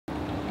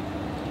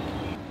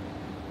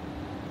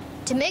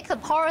To make a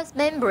porous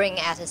membrane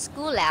at a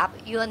school lab,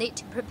 you will need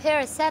to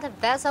prepare a set of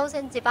vessels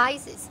and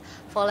devices,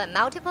 follow a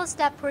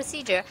multiple-step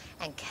procedure,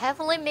 and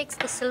carefully mix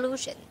the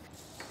solution.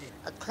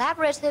 A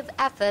collaborative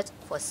effort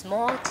for a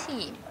small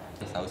team.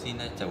 But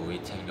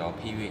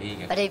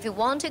if you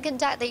want to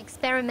conduct the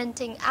experiment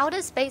in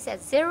outer space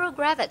at zero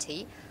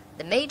gravity,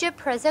 the major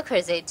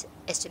prerequisite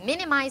is to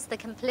minimize the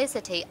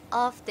complexity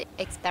of the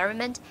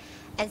experiment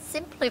and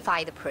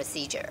simplify the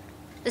procedure.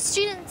 The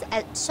students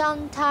at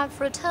Shanghai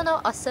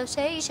Fraternal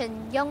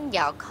Association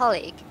Yongyao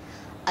College,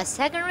 a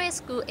secondary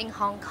school in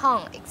Hong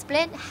Kong,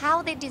 explained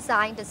how they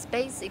designed the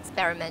space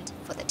experiment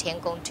for the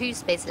Tiangong2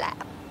 Space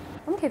Lab.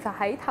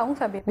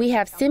 We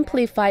have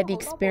simplified the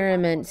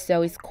experiment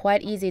so it's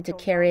quite easy to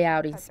carry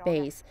out in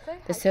space.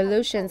 The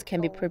solutions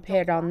can be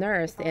prepared on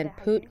Earth and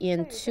put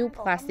in 2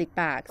 plastic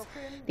bags.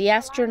 The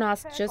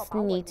astronauts just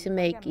need to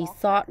make a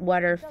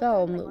saltwater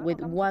film with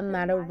 1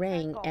 metal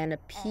ring and a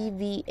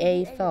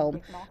PVA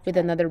film with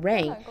another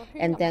ring,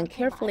 and then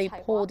carefully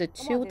pull the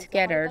 2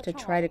 together to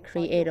try to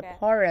create a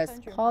porous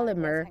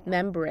polymer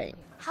membrane.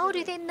 How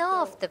do they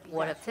know of the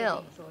water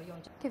film?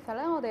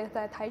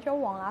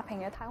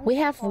 We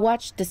have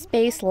watched the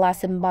space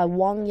lesson by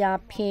Wang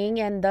Yaping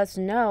and thus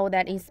know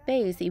that in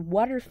space, a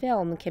water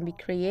film can be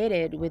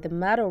created with a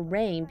metal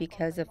ring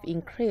because of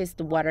increased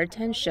water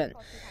tension.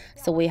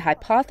 So we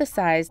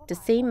hypothesized the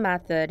same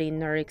method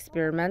in our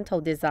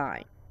experimental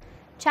design.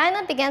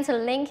 China began to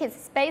link its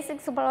space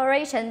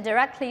exploration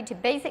directly to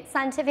basic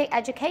scientific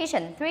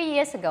education 3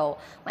 years ago,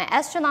 when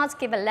astronauts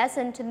gave a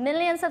lesson to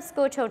millions of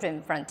school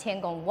children from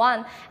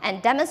Tiangong2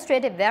 and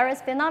demonstrated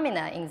various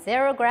phenomena in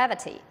zero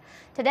gravity.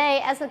 Today,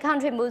 as the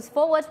country moves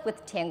forward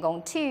with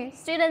Tiangong2,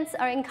 students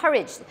are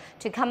encouraged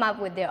to come up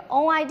with their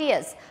own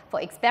ideas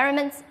for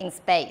experiments in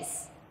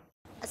space.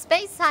 A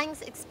space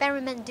science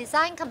experiment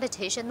design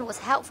competition was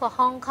held for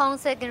Hong Kong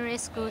secondary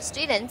school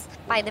students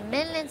by the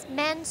Mainland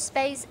Manned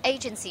Space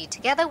Agency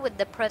together with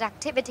the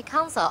Productivity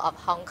Council of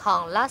Hong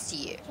Kong last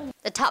year.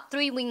 The top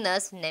 3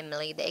 winners,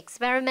 namely the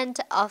experiment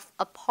of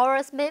a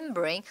porous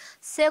membrane,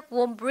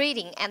 silkworm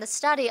breeding, and the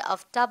study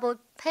of double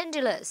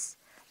pendulums,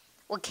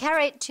 were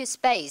carried to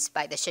space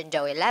by the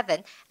Shenzhou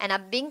 11 and are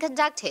being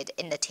conducted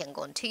in the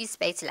Tiangong2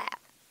 Space Lab.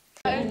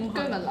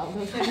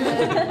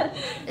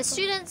 The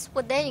students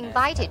were then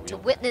invited to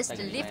witness the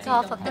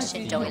liftoff of the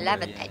Shenzhou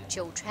 11 at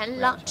Jiuquan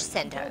Launch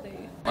Center.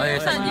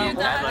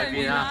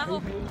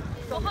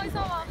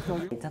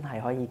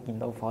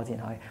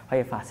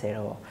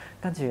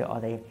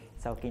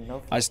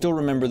 I still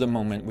remember the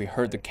moment we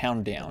heard the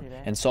countdown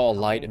and saw a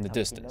light in the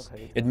distance.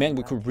 It meant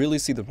we could really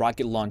see the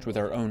rocket launch with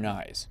our own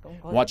eyes.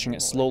 Watching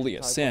it slowly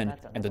ascend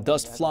and the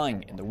dust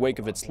flying in the wake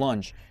of its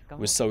launch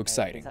was so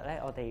exciting.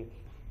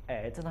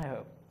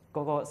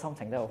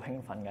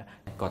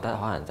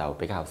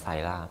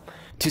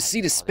 To see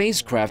the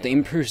spacecraft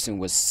in person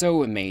was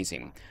so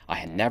amazing. I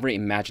had never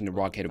imagined the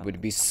rocket would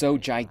be so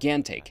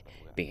gigantic.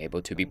 Being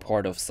able to be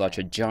part of such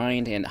a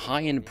giant and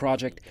high-end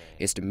project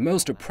is the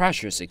most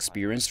precious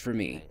experience for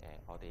me.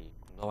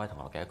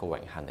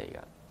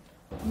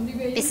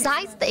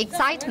 Besides the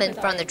excitement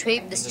from the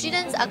trip, the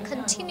students are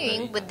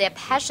continuing with their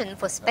passion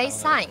for space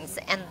science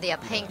and they are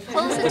paying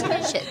close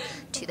attention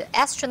to the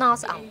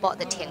astronauts on board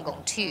the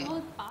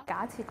Tiangong2.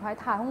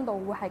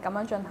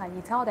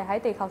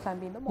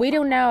 We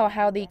don't know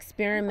how the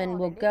experiment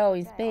will go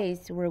in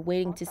space. We're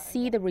waiting to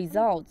see the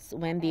results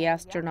when the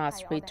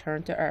astronauts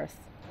return to Earth.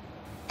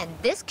 And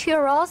this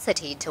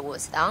curiosity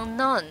towards the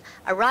unknown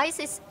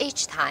arises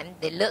each time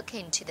they look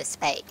into the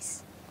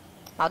space.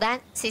 Mao Dan,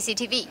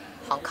 CCTV,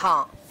 Hong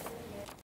Kong.